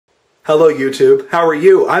Hello YouTube, how are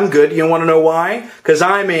you? I'm good. You want to know why? Because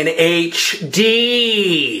I'm in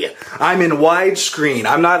HD. I'm in widescreen.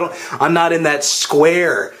 I'm not in that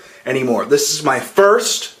square anymore. This is my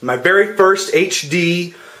very first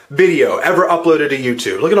HD video ever uploaded to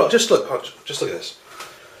YouTube. Look at all, just look at this.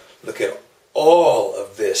 Look at all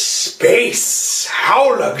of this space.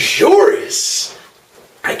 How luxurious.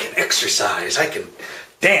 I can exercise, I can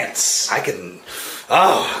dance,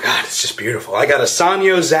 oh God, it's just beautiful. I got a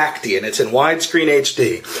Sanyo Zacti and it's in widescreen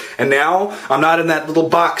HD. And now I'm not in that little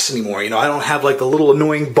box anymore. You know, I don't have like the little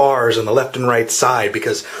annoying bars on the left and right side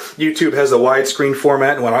because YouTube has the widescreen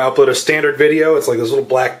format, and when I upload a standard video, it's like those little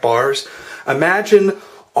black bars. Imagine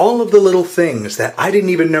all of the little things that I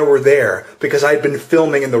didn't even know were there because I'd been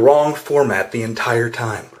filming in the wrong format the entire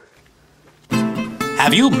time.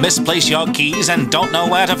 Have you misplaced your keys and don't know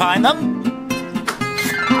where to find them?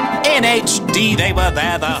 In HD, they were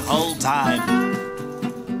there the whole time.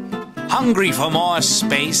 Hungry for more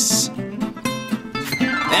space?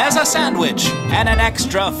 There's a sandwich and an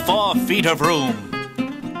extra 4 feet of room.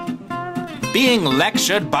 Being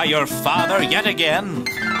lectured by your father yet again?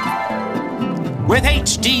 With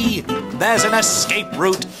HD, there's an escape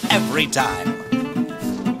route every time.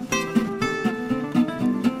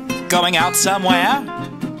 Going out somewhere?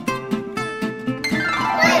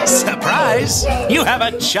 Surprise! You have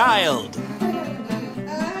a child!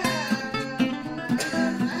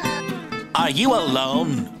 Are you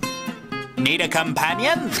alone? Need a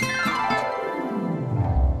companion?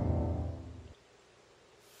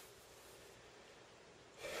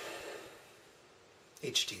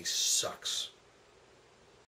 HD sucks.